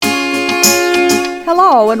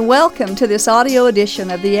Hello and welcome to this audio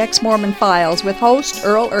edition of the Ex-Mormon Files with host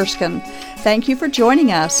Earl Erskine. Thank you for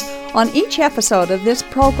joining us. On each episode of this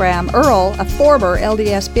program, Earl, a former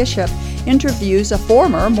LDS bishop, interviews a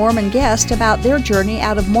former Mormon guest about their journey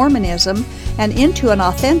out of Mormonism and into an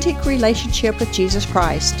authentic relationship with Jesus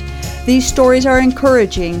Christ. These stories are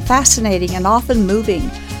encouraging, fascinating, and often moving.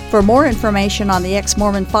 For more information on the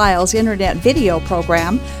Ex-Mormon Files internet video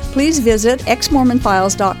program, please visit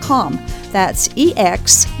exmormonfiles.com. That's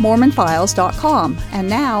exmormonfiles.com. And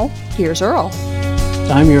now, here's Earl.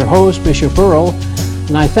 I'm your host, Bishop Earl,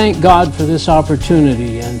 and I thank God for this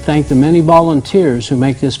opportunity and thank the many volunteers who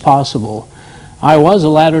make this possible. I was a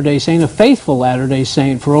Latter-day Saint, a faithful Latter-day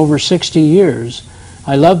Saint for over 60 years.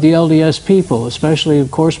 I love the LDS people, especially,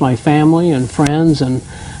 of course, my family and friends, and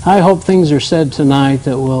I hope things are said tonight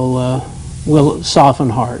that will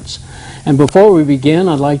soften hearts. And before we begin,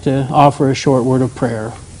 I'd like to offer a short word of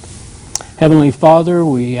prayer. Heavenly Father,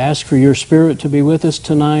 we ask for your Spirit to be with us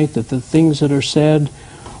tonight, that the things that are said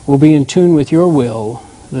will be in tune with your will,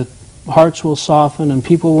 that hearts will soften and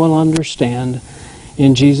people will understand.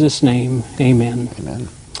 In Jesus' name, amen. Amen.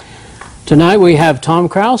 Tonight we have Tom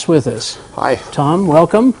Krause with us. Hi. Tom,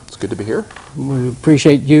 welcome. It's good to be here. We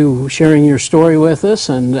appreciate you sharing your story with us,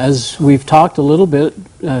 and as we've talked a little bit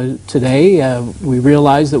today, we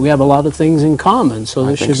realize that we have a lot of things in common, so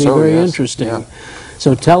this should be very interesting. Yeah.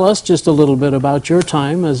 So tell us just a little bit about your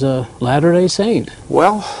time as a Latter-day Saint.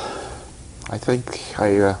 Well, I think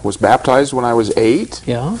I was baptized when I was 8.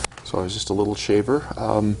 Yeah. So I was just a little shaver.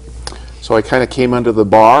 So I kind of came under the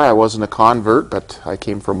bar. I wasn't a convert, but I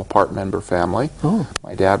came from a part member family. Oh.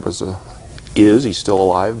 My dad he's still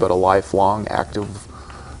alive, but a lifelong active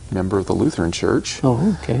member of the Lutheran Church.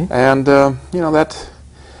 Oh, okay. And,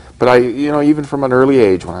 even from an early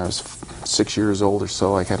age, when I was 6 years old or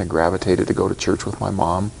so, I kind of gravitated to go to church with my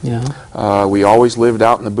mom. Yeah. We always lived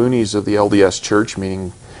out in the boonies of the LDS Church,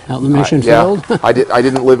 meaning out in the mission field. Yeah, I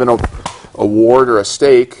didn't live in a ward or a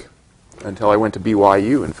stake until I went to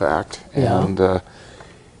BYU, in fact. Yeah. And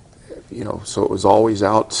so it was always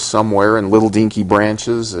out somewhere in little dinky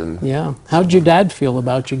branches. And yeah. How did your dad feel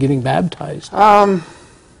about you getting baptized? I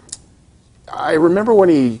remember when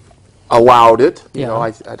he allowed it. Yeah.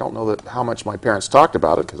 I don't know how much my parents talked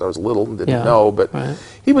about it because I was little and didn't Yeah. know, but Right.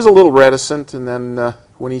 He was a little reticent. And then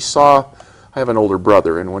when he saw, I have an older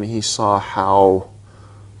brother, and when he saw how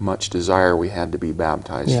much desire we had to be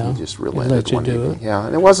baptized, Yeah. he just He relented let you one do evening. it. Yeah,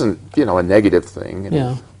 and it wasn't a negative thing. And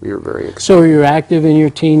Yeah. we were very excited. So you were active in your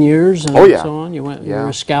teen years and Oh, yeah. so on? You were Yeah.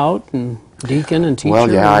 a scout and deacon and teacher Well,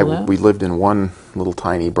 and yeah, all that? we lived in one little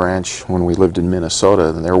tiny branch when we lived in Minnesota,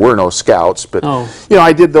 and there were no scouts. But Oh.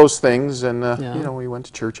 I did those things, and Yeah. we went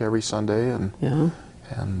to church every Sunday, and Yeah.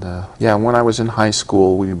 when I was in high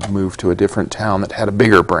school, we moved to a different town that had a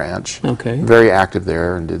bigger branch. Okay. Very active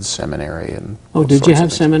there, and did seminary and. Oh, those did you sorts of have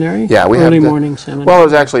things. seminary? Yeah, we Early had morning seminary? Well, it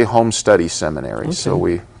was actually home study seminary, so Okay.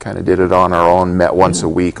 we kind of did it on our own. Met once a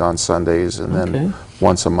week on Sundays, and Okay. then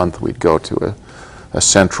once a month we'd go to a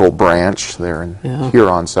central branch there in Yeah.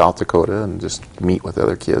 Huron, South Dakota, and just meet with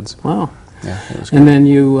other kids. Wow. Yeah, it was And then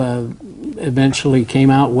you eventually came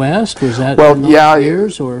out west? Was that Well, in those yeah,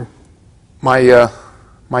 years? Or? My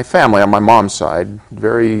family on my mom's side,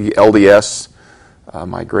 very LDS.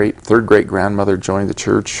 My third great grandmother joined the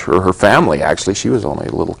church, or her family actually. She was only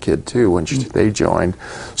a little kid too when they joined.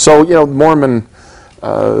 So Mormon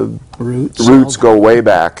roots go way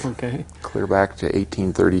back, Okay. clear back to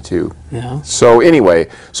 1832. Yeah. So anyway,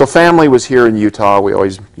 family was here in Utah. We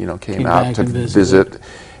always came out back to and visit,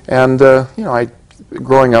 and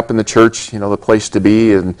growing up in the church, the place to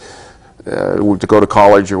be and to go to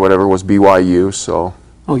college or whatever was BYU. So.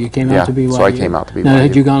 Oh, you came out to BYU. So I came out to BYU. Now,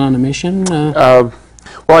 had you gone on a mission? Well,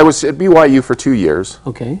 I was at BYU for 2 years.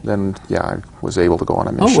 Okay. Then, I was able to go on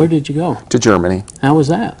a mission. Oh, where did you go? To Germany. How was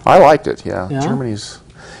that? I liked it, yeah. Yeah?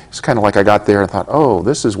 It's kind of like I got there and thought, oh,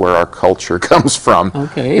 this is where our culture comes from.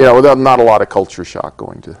 Okay. Not a lot of culture shock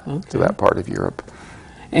going to that part of Europe.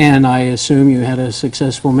 And I assume you had a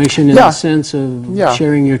successful mission in the sense of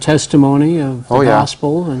sharing your testimony of the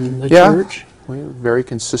gospel and the church? We were very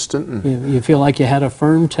consistent. And You feel like you had a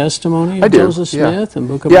firm testimony I of do, Joseph Smith and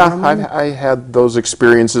Book of Yeah, Mormon? I had those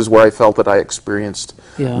experiences where I felt that I experienced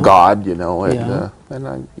God, and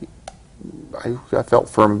I felt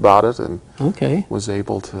firm about it and was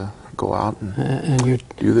able to go out and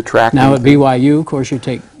do the tracking. Now at BYU, of course, you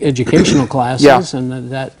take educational classes,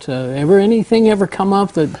 and anything ever come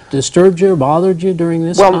up that disturbed you or bothered you during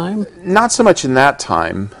this time? Not so much in that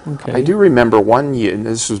time. Okay. I do remember one year, and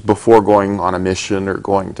this was before going on a mission or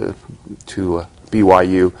going to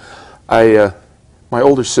BYU. My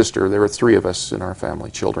older sister, there were 3 of us in our family,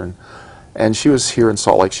 children, And she was here in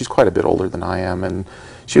Salt Lake. She's quite a bit older than I am, and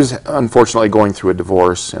she was unfortunately going through a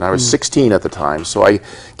divorce, and I was 16 at the time. So I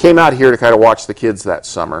came out here to kind of watch the kids that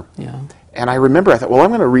summer. Yeah. And I remember, I thought, well, I'm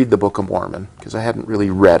going to read the Book of Mormon, because I hadn't really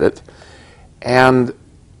read it. And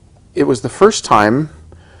it was the first time,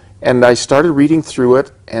 and I started reading through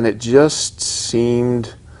it, and it just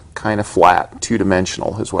seemed kind of flat,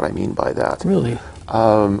 two-dimensional is what I mean by that. Really?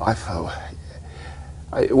 I thought,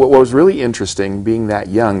 what was really interesting, being that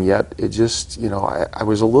young, yet it just, I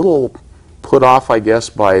was a little put off, I guess,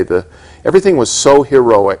 by everything was so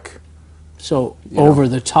heroic. So over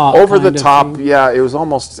the top. Over the top, yeah. It was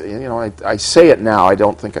almost, I say it now. I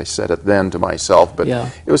don't think I said it then to myself, but yeah.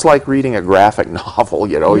 It was like reading a graphic novel.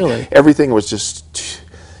 Really? Everything was just,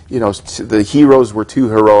 the heroes were too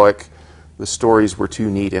heroic, the stories were too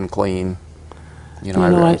neat and clean.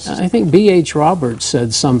 I think B.H. Roberts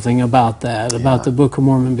said something about that, about the Book of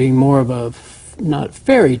Mormon being more of a, not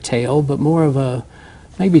fairy tale, but more of a,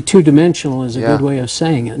 maybe two-dimensional is a good way of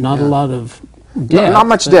saying it. Not a lot of depth. Not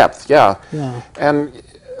much depth, yeah. And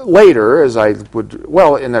later, as I would,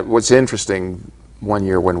 and it was interesting, one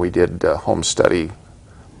year when we did home study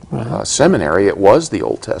seminary, it was the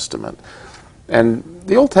Old Testament. And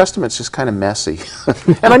the Old Testament's just kind of messy.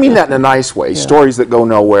 And I mean that in a nice way. Stories that go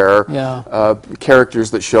nowhere,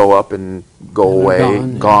 characters that show up and go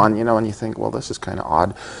away, gone, and you think, well, this is kind of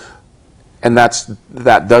odd. And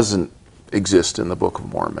that doesn't exist in the Book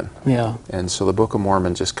of Mormon. Yeah. And so the Book of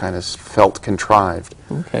Mormon just kind of felt contrived.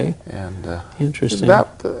 Okay. And interesting.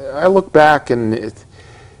 I look back and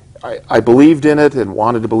I believed in it and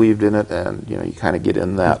wanted to believe in it, and you kind of get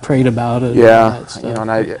in that. You prayed about it. Yeah. And that stuff.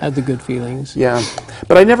 And I had the good feelings. Yeah,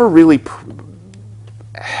 but I never really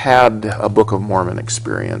had a Book of Mormon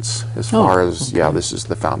experience as far as this is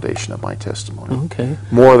the foundation of my testimony. Okay.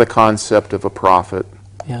 More the concept of a prophet.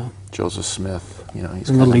 Yeah. Joseph Smith. He's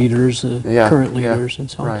and the leaders, current leaders,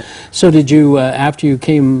 and so on. Right. So did you, after you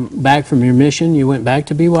came back from your mission, you went back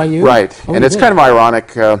to BYU? Right, and it's kind of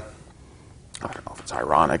ironic. I don't know if it's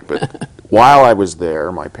ironic, but while I was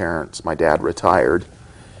there, my dad retired,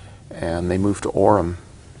 and they moved to Orem.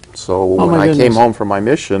 So when I came home from my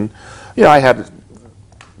mission, I had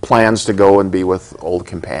plans to go and be with old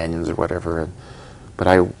companions or whatever.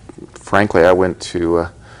 But frankly, I went to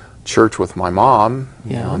church with my mom,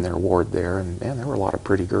 in their ward there, and man, there were a lot of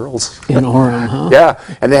pretty girls. In Orem, huh? Yeah,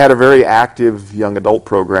 and they had a very active young adult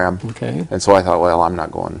program. Okay. And so I thought, well, I'm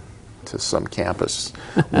not going to some campus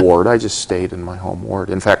ward. I just stayed in my home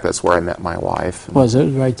ward. In fact, that's where I met my wife. Was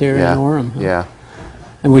it right there in Orem? Huh? Yeah.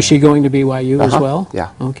 And was she going to BYU as well?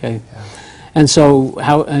 Yeah. Okay. Yeah. And so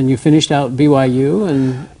and you finished out BYU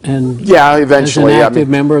and eventually as an active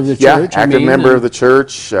member of the church. Active member of the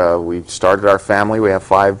church. We started our family. We have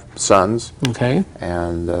 5 sons. Okay.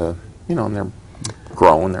 And and they're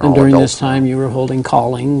grown. They're and all during adults this time, you were holding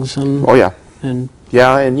callings and. Oh yeah. And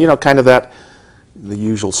kind of the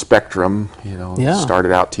usual spectrum.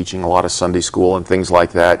 Started out teaching a lot of Sunday school and things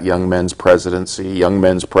like that. Young men's presidency, young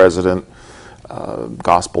men's president.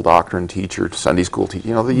 Gospel doctrine teacher, Sunday school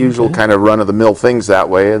teacher, the usual kind of run-of-the-mill things that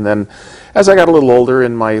way. And then as I got a little older,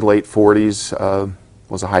 in my late 40s,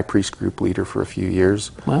 was a high priest group leader for a few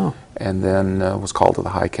years. Wow. And then was called to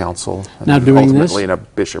the High Council. Now doing ultimately in a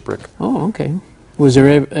bishopric. Oh, okay. Was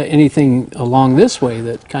there anything along this way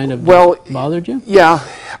that kind of bothered you? Yeah.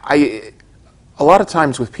 A lot of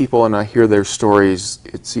times with people, and I hear their stories,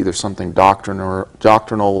 it's either something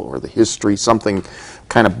doctrinal or the history, something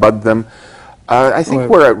kind of bugged them. I think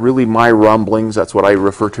where my rumblings, that's what I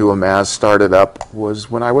refer to them as, started up was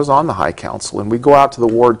when I was on the High Council, and we go out to the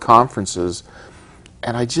ward conferences,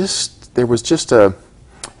 and there was just I'll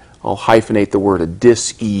hyphenate the word, a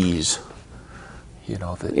dis-ease.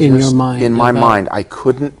 In your mind? In my mind. I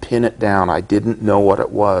couldn't pin it down. I didn't know what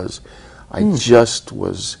it was. I just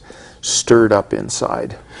was stirred up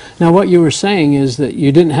inside. Now, what you were saying is that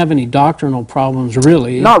you didn't have any doctrinal problems,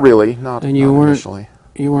 really. Not really. Not initially.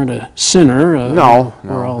 You weren't a sinner. No,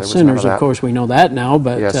 we're all sinners, of course. We know that now,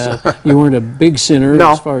 but yes. You weren't a big sinner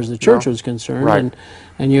as far as the church was concerned, right.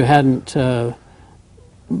 and you hadn't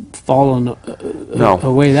fallen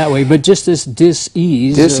away that way. But just this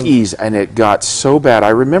dis-ease. And it got so bad. I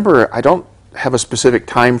remember. I don't have a specific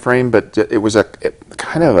time frame, but it was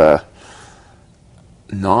kind of a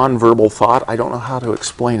non-verbal thought. I don't know how to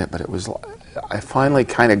explain it, but it was. I finally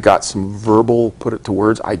kind of got some verbal, put it to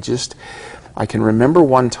words. I can remember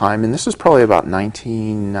one time, and this was probably about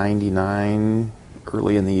 1999,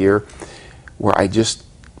 early in the year, where I just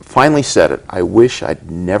finally said it. I wish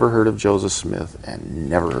I'd never heard of Joseph Smith and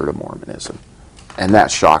never heard of Mormonism. And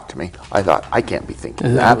that shocked me. I thought, I can't be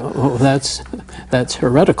thinking that. Well, that's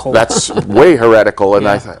heretical. That's way heretical. And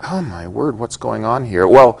I thought, oh my word, what's going on here?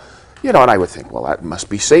 Well, and I would think, well, that must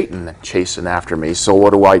be Satan chasing after me. So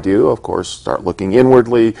what do? Of course, start looking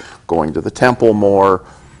inwardly, going to the temple more,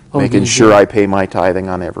 making sure I pay my tithing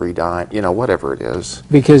on every dime, whatever it is.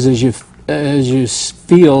 Because as you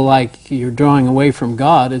feel like you're drawing away from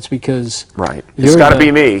God, it's because it's got to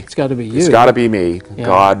be me. It's got to be you. It's got to be me.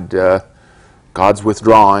 Yeah. God's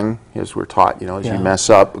withdrawing, as we're taught. As you mess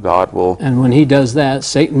up, God will. And when He does that,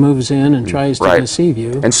 Satan moves in and tries to deceive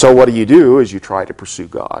you. And so what do? Is you try to pursue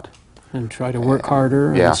God. And try to work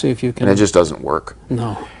harder and see if you can. And it just doesn't work.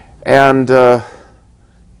 No. And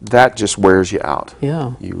that just wears you out.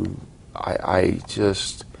 Yeah. I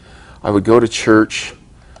would go to church,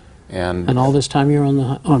 and all this time you're on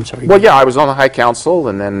the. I'm sorry. Well, yeah, I was on the High Council,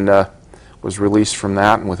 and then was released from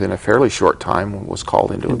that, and within a fairly short time was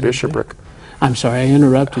called into a bishopric. I'm sorry, I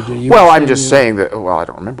interrupted you. I'm just saying that. Well, I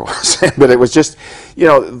don't remember what I was saying, but it was just,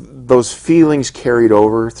 those feelings carried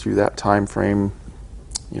over through that time frame.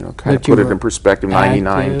 Kind of put it in perspective.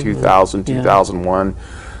 99, 2000, 2001.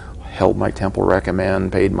 Held my temple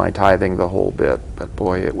recommend, paid my tithing the whole bit, but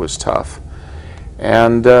boy, it was tough.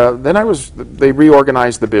 And then they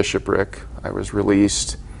reorganized the bishopric. I was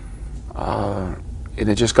released, and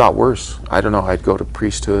it just got worse. I don't know, I'd go to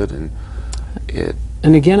priesthood, and it...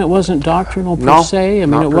 And again, it wasn't doctrinal per se? I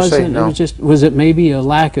mean, it wasn't, it was just, was it maybe a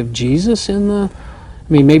lack of Jesus in the...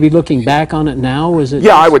 I mean, maybe looking back on it now, was it...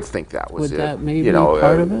 Yeah, I would think that was it. Would that maybe be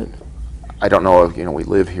part of it? I don't know if, we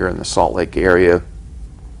live here in the Salt Lake area.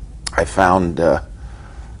 I found,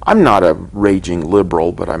 I'm not a raging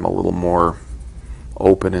liberal, but I'm a little more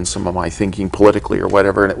open in some of my thinking politically or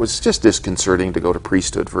whatever, and it was just disconcerting to go to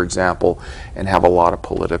priesthood, for example, and have a lot of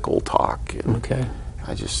political talk. And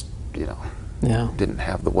I just, didn't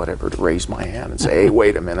have the whatever to raise my hand and say, hey,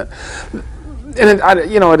 wait a minute. And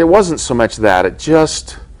it wasn't so much that, it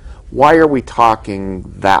just, why are we talking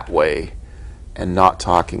that way and not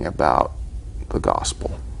talking about the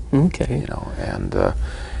gospel? Okay.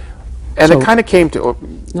 And it kind of came to,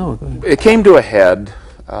 it came to a head.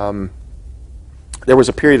 There was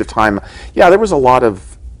a period of time, there was a lot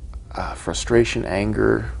of frustration,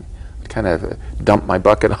 anger. Kind of dumped my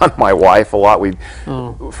bucket on my wife a lot.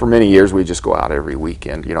 For many years, we'd just go out every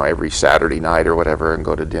weekend, every Saturday night or whatever, and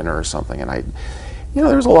go to dinner or something. And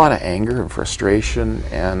there was a lot of anger and frustration,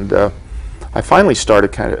 and I finally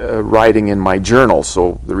started kind of writing in my journal.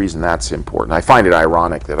 So the reason that's important, I find it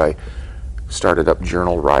ironic that I started up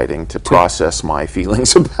journal writing to process my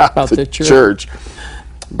feelings about the church.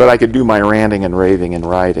 But I could do my ranting and raving in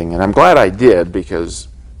writing, and I'm glad I did, because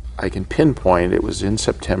I can pinpoint it was in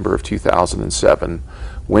September of 2007,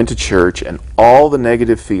 went to church, and all the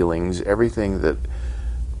negative feelings, everything that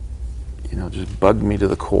just bugged me to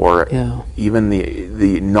the core, even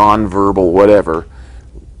the nonverbal whatever,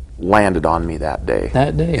 landed on me that day.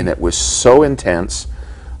 And it was so intense,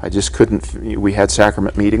 I just couldn't. We had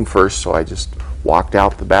sacrament meeting first, so I just walked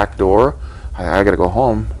out the back door. I got to go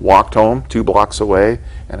home. Walked home 2 blocks away,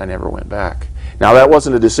 and I never went back. Now, that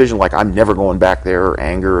wasn't a decision like I'm never going back there, or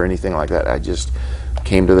anger or anything like that. I just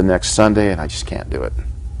came to the next Sunday, and I just can't do it.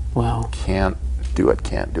 Wow. Can't do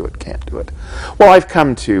it. Well, I've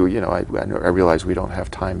come to, I realize we don't have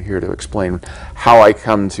time here to explain how I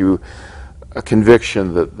come to a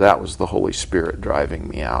conviction that was the Holy Spirit driving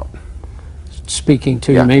me out. Speaking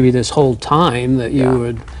to maybe this whole time that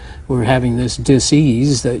you were having this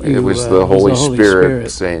disease that you... It was the Holy Spirit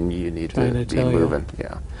saying you need to be moving.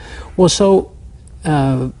 Yeah. Well, so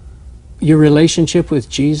your relationship with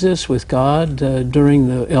Jesus, with God, during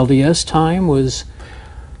the LDS time was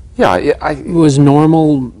was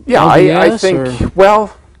normal. Yeah, LDS, I think.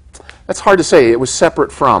 Well, that's hard to say. It was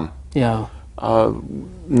separate from. Yeah.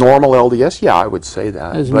 Normal LDS. Yeah, I would say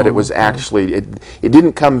that. But it was actually it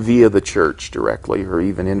didn't come via the church directly or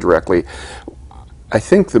even indirectly. I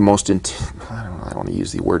think the most I don't want to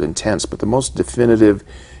use the word intense, but the most definitive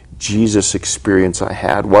Jesus experience I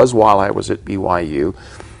had was while I was at BYU,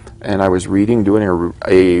 and I was doing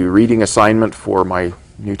a reading assignment for my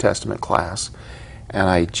New Testament class, and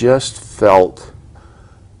I just felt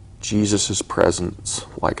Jesus' presence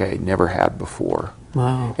like I had never had before.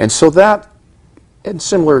 Wow. And so and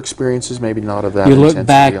similar experiences, maybe not of that you intensity. Look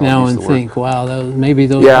back now and think, wow, maybe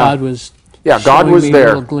God was God was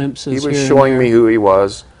there. He was showing me who he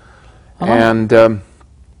was. And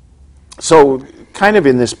so kind of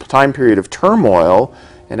in this time period of turmoil,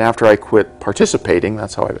 and after I quit participating,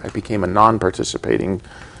 that's how I became a non-participating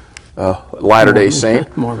Latter-day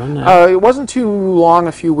Saint. Mormon. It wasn't too long,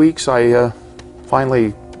 a few weeks, I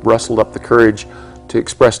finally rustled up the courage to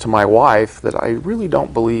express to my wife that I really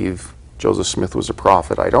don't believe Joseph Smith was a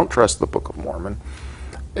prophet. I don't trust the Book of Mormon.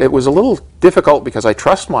 It was a little difficult because I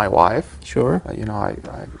trust my wife. Sure.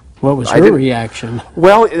 What was her reaction?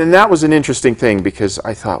 Well, and that was an interesting thing because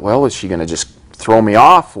I thought, well, is she going to just throw me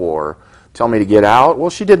off or tell me to get out? Well,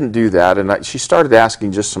 she didn't do that, and she started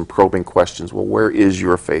asking just some probing questions. Well, where is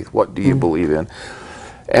your faith? What do you believe in?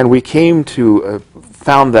 And we came to,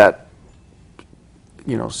 found that,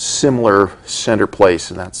 similar center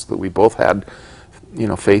place, and that's that we both had,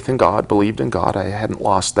 faith in God, believed in God. I hadn't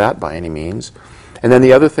lost that by any means. And then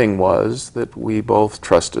the other thing was that we both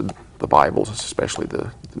trusted the Bible, especially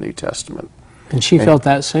the New Testament. And she felt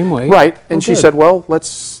that same way? Right, and she said, well,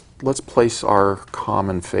 let's place our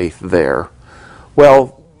common faith there.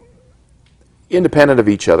 Well, independent of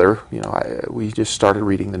each other, we just started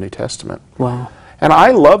reading the New Testament. Wow. And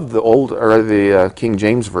I love the King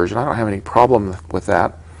James Version. I don't have any problem with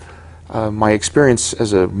that. My experience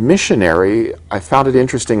as a missionary, I found it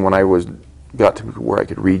interesting when I got to where I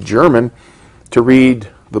could read German. To read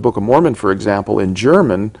the Book of Mormon, for example, in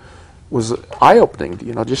German was eye-opening,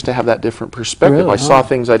 just to have that different perspective. Really? I saw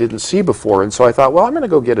things I didn't see before, and so I thought, well, I'm going to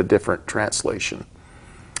go get a different translation.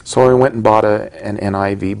 So I went and bought an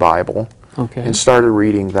NIV Bible and started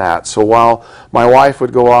reading that. So while my wife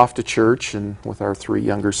would go off to church, and with our 3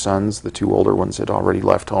 younger sons, the 2 older ones had already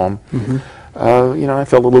left home, I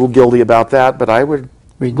felt a little guilty about that, but I would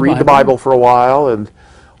read the Bible for a while and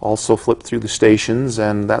also flip through the stations,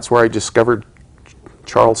 and that's where I discovered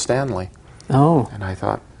Charles Stanley. Oh. And I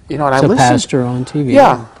thought, and I listened. The pastor on TV.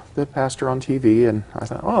 Yeah, the pastor on TV, and I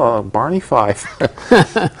thought, oh, Barney Fife.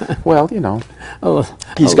 Well,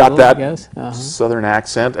 he's got that southern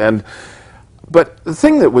accent, but the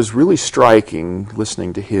thing that was really striking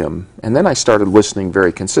listening to him, and then I started listening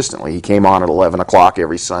very consistently, he came on at 11 o'clock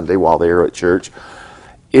every Sunday while they were at church,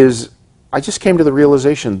 is I just came to the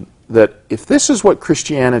realization that if this is what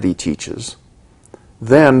Christianity teaches,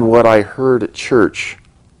 then what I heard at church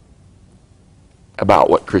about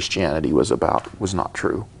what Christianity was about was not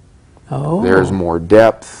true. Oh. There's more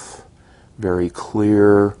depth, very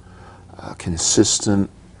clear, consistent,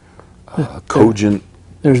 cogent.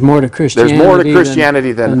 There's more to Christianity. There's more to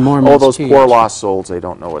Christianity than all those poor lost souls. They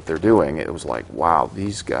don't know what they're doing. It was like, wow,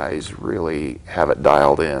 these guys really have it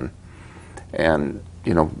dialed in. And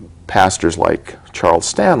pastors like Charles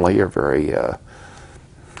Stanley are very,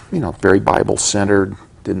 very Bible-centered.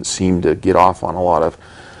 Didn't seem to get off on a lot of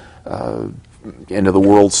end of the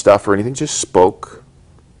world stuff or anything. Just spoke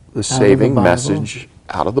the saving message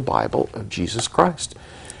out of the Bible of Jesus Christ,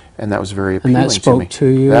 and that was very appealing to me. And that spoke to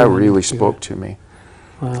you. That really spoke to me.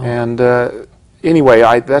 Wow. And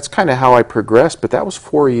anyway, that's kind of how I progressed. But that was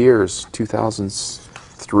 4 years,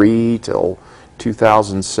 2003 till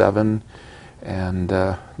 2007. And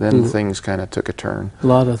then things kind of took a turn. A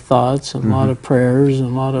lot of thoughts, and a lot of prayers, and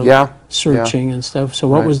a lot of searching and stuff. So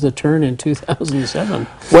what was the turn in 2007?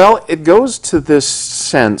 Well, it goes to this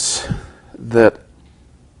sense that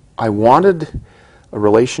I wanted a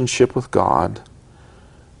relationship with God.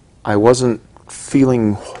 I wasn't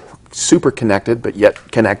feeling super connected, but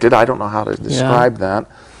yet connected. I don't know how to describe that.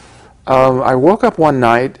 I woke up one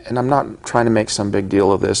night, and I'm not trying to make some big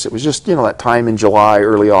deal of this. It was just, that time in July,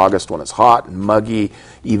 early August, when it's hot and muggy,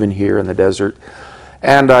 even here in the desert.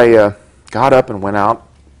 And I got up and went out,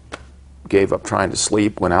 gave up trying to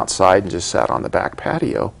sleep, went outside and just sat on the back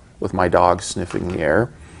patio with my dog sniffing the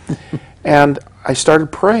air. And I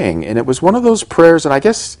started praying, and it was one of those prayers, and I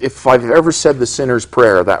guess if I've ever said the sinner's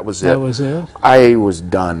prayer, that was it. That was it? I was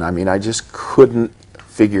done. I mean, I just couldn't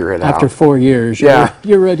figure it out. After 4 years,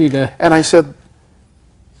 you're ready to... And I said,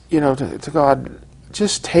 to God,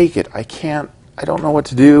 just take it. I don't know what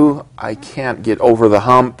to do. I can't get over the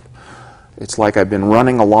hump. It's like I've been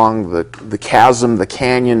running along the chasm, the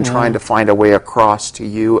canyon, trying to find a way across to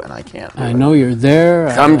you, and I can't do it. I know you're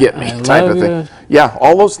there. Come get me, type of thing. Yeah,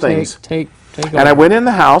 all those things. Take and I went in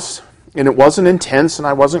the house, and it wasn't intense, and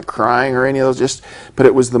I wasn't crying or any of those, but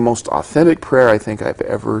it was the most authentic prayer I think I've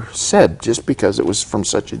ever said, just because it was from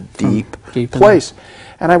such a deep place.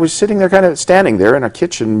 And I was sitting there, kind of standing there in a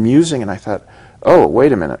kitchen, musing, and I thought, oh,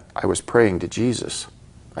 wait a minute, I was praying to Jesus.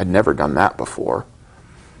 I'd never done that before.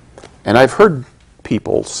 And I've heard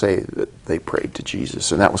people say that they prayed to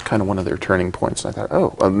Jesus, and that was kind of one of their turning points. And I thought,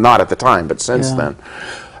 oh, well, not at the time, but since then.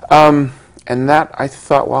 And that, I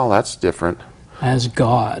thought, wow, that's different. As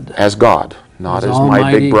God. As God, not as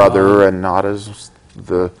my big brother, God. And not as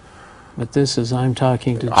the... But this is, I'm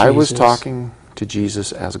talking to Jesus. I was talking to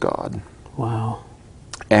Jesus as God. Wow.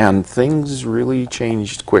 And things really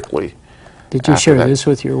changed quickly. Did you share this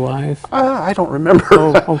with your wife? I don't remember.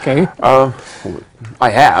 Oh, okay. I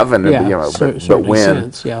have, and but when?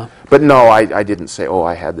 Since, yeah. But no, I didn't say, "Oh,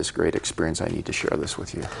 I had this great experience. I need to share this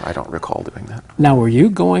with you." I don't recall doing that. Now, were you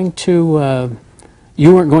going to?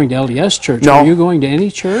 You weren't going to LDS church. No. Were you going to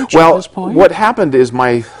any church at this point? What happened is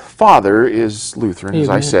my father is Lutheran, as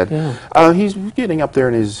I said. Yeah. He's getting up there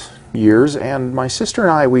in his years, and my sister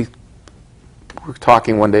and I, we were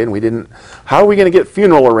talking one day, and how are we going to get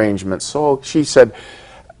funeral arrangements? So she said,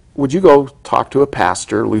 would you go talk to a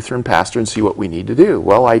pastor, Lutheran pastor, and see what we need to do?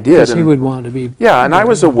 Well, I did. Because he would want to be... Yeah, and I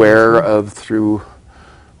was aware of, through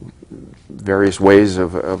various ways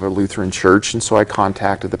of a Lutheran church, and so I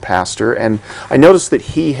contacted the pastor, and I noticed that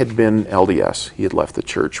he had been LDS. He had left the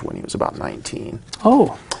church when he was about 19.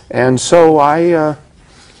 Oh. And so I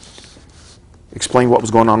explained what was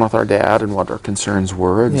going on with our dad and what our concerns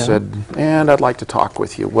were, and said, and I'd like to talk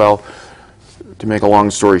with you. Well, to make a long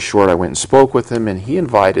story short, I went and spoke with him, and he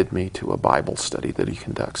invited me to a Bible study that he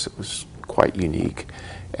conducts. It was quite unique.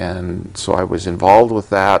 And so I was involved with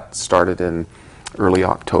that, started in early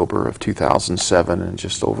October of 2007, and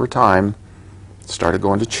just over time started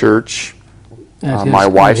going to church. My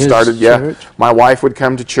wife started, my wife would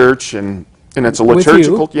come to church, and it's a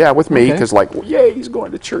liturgical, with me, because yay, he's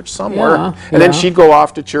going to church somewhere. And then she'd go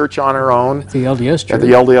off to church on her own. At the LDS church. At the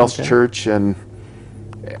LDS church, and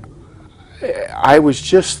I was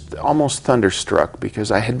just almost thunderstruck,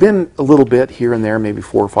 because I had been a little bit here and there, maybe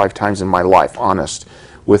 4 or 5 times in my life, honest,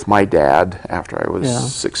 with my dad after I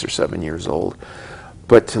was 6 or 7 years old.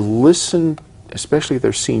 But to listen, especially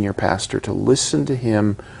their senior pastor, to listen to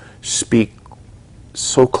him speak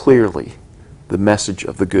so clearly the message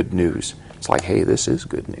of the good news. It's like, hey, this is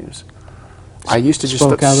good news. I used to just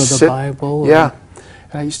spoke out of the Bible. Yeah.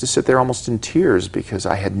 And I used to sit there almost in tears, because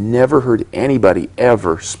I had never heard anybody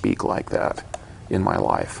ever speak like that in my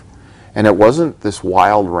life. And it wasn't this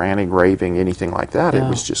wild ranting, raving, anything like that. It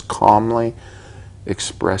was just calmly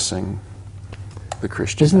expressing the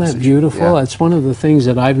Christian message. Isn't that beautiful? That's one of the things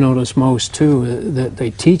that I've noticed most too, that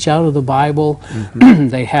they teach out of the Bible.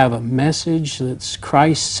 They have a message that's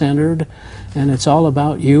Christ-centered, and it's all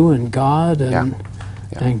about you and God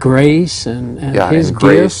and grace and His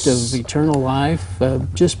gift of eternal life,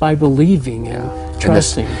 just by believing and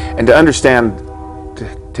trusting. And to understand,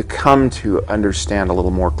 to come to understand a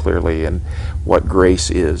little more clearly and what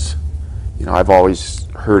grace is. You know, I've always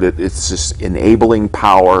heard it's this enabling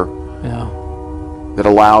power that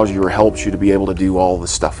allows you or helps you to be able to do all the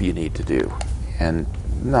stuff you need to do. And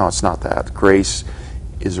no, it's not that. Grace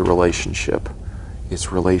is a relationship. It's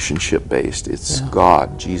relationship-based. It's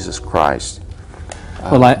God, Jesus Christ,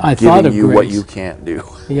 well, I thought of you grace. What you can't do.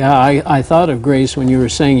 Yeah, I thought of grace when you were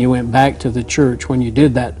saying you went back to the church when you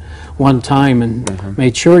did that one time and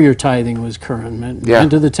made sure your tithing was current, went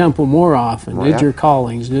to the temple more often, did your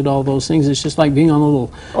callings, did all those things. It's just like being on a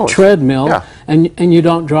little treadmill, and you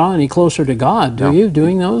don't draw any closer to God, do you,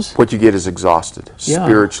 doing those? What you get is exhausted,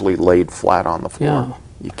 spiritually laid flat on the floor.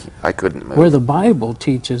 I couldn't move. Where the Bible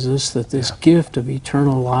teaches us that this gift of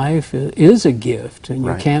eternal life is a gift, and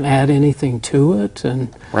you can't add anything to it,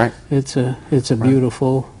 and it's a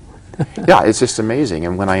beautiful... Yeah, it's just amazing.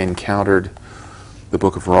 And when I encountered the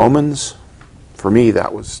book of Romans, for me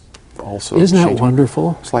that was also Isn't changing. that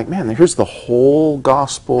wonderful? It's like, man, here's the whole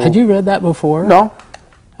gospel. Had you read that before? No.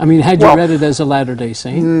 I mean, had you read it as a Latter-day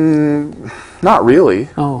Saint? Not really.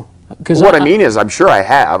 Oh. What I mean is, I'm sure I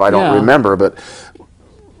have. I don't remember, but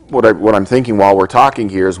what I'm thinking while we're talking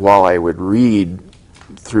here is, while I would read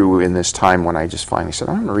through in this time when I just finally said,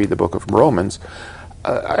 I'm going to read the book of Romans,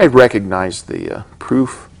 I recognized the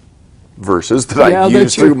proof verses that I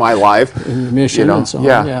used through my life. In the mission and so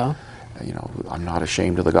on, You know, I'm not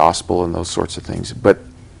ashamed of the gospel and those sorts of things. But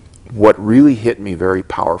what really hit me very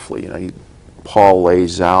powerfully, you know, Paul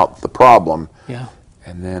lays out the problem. Yeah.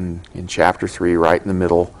 And then in chapter 3, right in the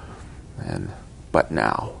middle, but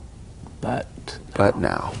now. But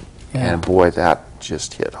now. Yeah. And boy, that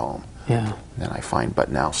just hit home. Yeah. And then I find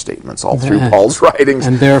but now statements all through Paul's writings.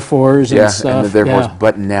 And therefores and stuff. And the therefores,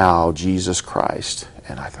 but now, Jesus Christ.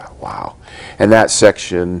 And I thought, wow. And that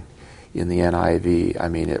section in the NIV, I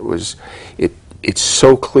mean, it's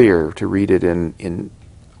so clear to read it in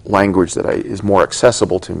language that is more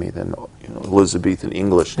accessible to me than Elizabethan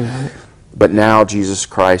English. But now Jesus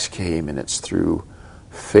Christ came, and it's through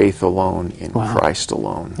faith alone in Christ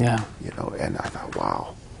alone. Yeah. You know, and I thought,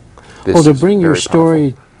 wow. Well, to bring your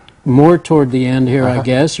story more toward the end here, I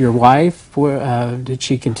guess, your wife, did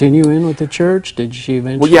she continue in with the church? Did she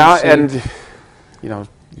eventually and you know,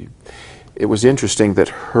 it was interesting that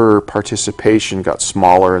her participation got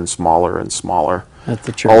smaller and smaller and smaller. at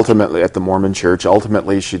the church. Ultimately, at the Mormon church.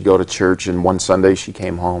 Ultimately, she'd go to church, and one Sunday she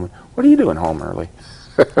came home. What are you doing home early?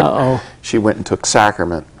 Uh-oh. She went and took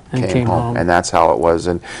sacrament, And came home. and that's how it was.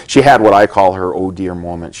 And she had what I call her oh dear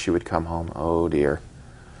moment. She would come home, oh dear.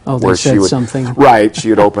 Oh, they said something. Right, she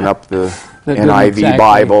would open up the That didn't NIV exactly-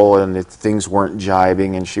 Bible, and things weren't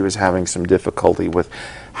jibing, and she was having some difficulty with,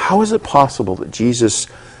 how is it possible that Jesus,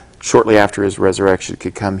 shortly after his resurrection,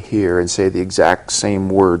 could come here and say the exact same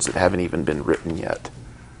words that haven't even been written yet?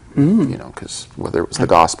 You know, because whether it was the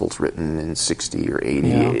Gospels written in 60 or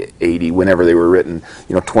 80, whenever they were written,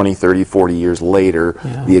 20, 30, 40 years later,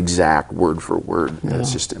 the exact word for word,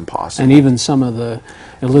 it's just impossible. And even some of the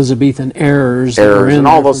Elizabethan errors that were in and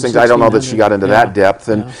all there those from things, I don't know that she got into that depth.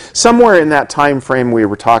 And somewhere in that time frame, we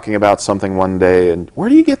were talking about something one day, and where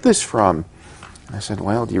do you get this from? And I said,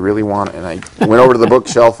 well, do you really want it? And I went over to the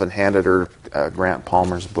bookshelf and handed her Grant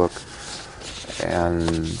Palmer's book. And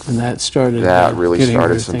that started really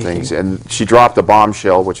started some things. And she dropped a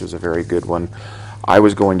bombshell, which was a very good one. I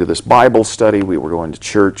was going to this Bible study. We were going to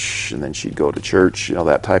church, and then she'd go to church,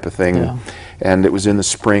 that type of thing. Yeah. And it was in the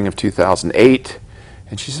spring of 2008.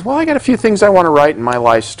 And she said, well, I got a few things I want to write in my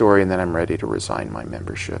life story, and then I'm ready to resign my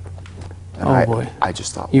membership. And boy. I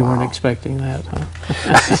just thought, You wow. weren't expecting that, huh?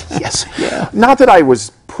 Yes. Yeah. Not that I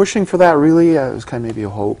was pushing for that, really. It was kind of maybe a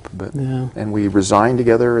hope. But and we resigned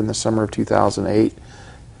together in the summer of 2008.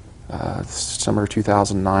 Summer of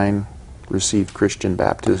 2009, received Christian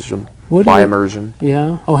baptism by immersion.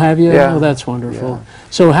 Yeah? Oh, have you? Yeah. Oh, that's wonderful. Yeah.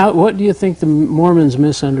 So what do you think the Mormons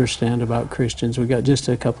misunderstand about Christians? We got just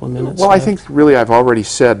a couple of minutes Well, left. I think really I've already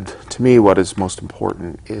said, to me, what is most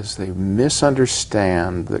important is they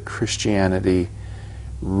misunderstand that Christianity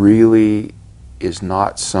really is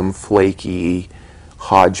not some flaky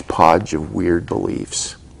hodgepodge of weird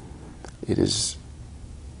beliefs. It is,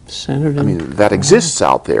 centered in, I mean, that exists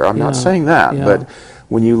out there. I'm not saying that. Yeah. But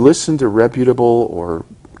when you listen to reputable or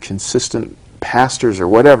consistent pastors or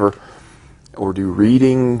whatever, or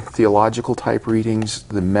do theological type readings,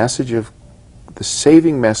 the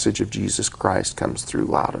saving message of Jesus Christ comes through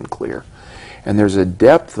loud and clear. And there's a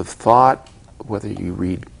depth of thought, whether you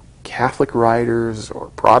read Catholic writers or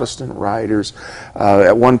Protestant writers.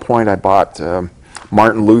 At one point I bought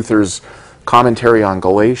Martin Luther's commentary on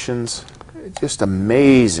Galatians. Just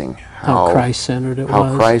amazing how Christ-centered it was.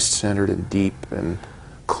 How Christ-centered and deep and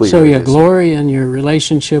clear. So you glory in your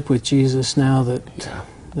relationship with Jesus now that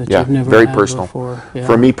you've never very had personal. before. Yeah.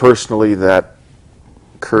 For me personally, that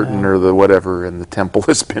curtain or the whatever in the temple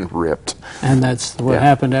has been ripped. And that's what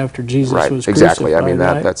happened after Jesus was crucified. Exactly. I mean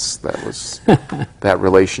right? that was that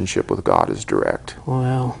relationship with God is direct.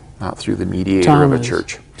 Wow. Not through the mediator of a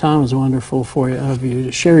church. Tom, is wonderful of you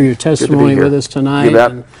to share your testimony with us tonight. You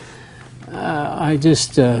bet. And,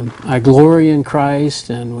 I glory in Christ,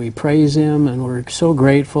 and we praise Him, and we're so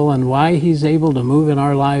grateful, and why He's able to move in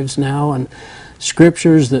our lives now, and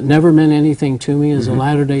scriptures that never meant anything to me as a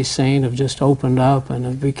Latter-day Saint have just opened up and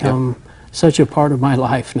have become such a part of my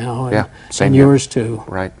life now, and yours too.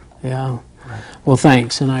 Right. Yeah. Right. Well,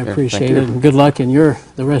 thanks, and I appreciate it, and good luck in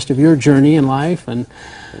the rest of your journey in life, and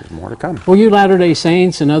there's more to come. Well, you Latter-day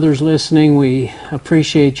Saints and others listening, we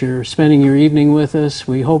appreciate your spending your evening with us.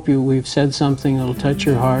 We hope we've said something that'll touch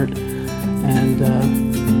your heart,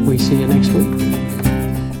 and we see you next week.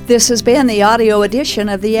 This has been the audio edition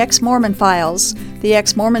of the Ex-Mormon Files. The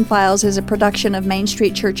Ex-Mormon Files is a production of Main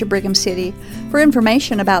Street Church of Brigham City. For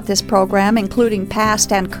information about this program, including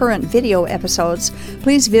past and current video episodes,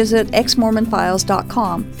 please visit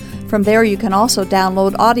exmormonfiles.com. From there, you can also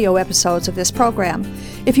download audio episodes of this program.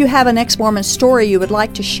 If you have an Ex-Mormon story you would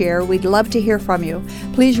like to share, we'd love to hear from you.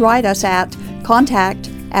 Please write us at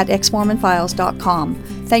contact@exmormonfiles.com.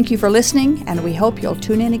 Thank you for listening, and we hope you'll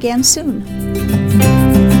tune in again soon.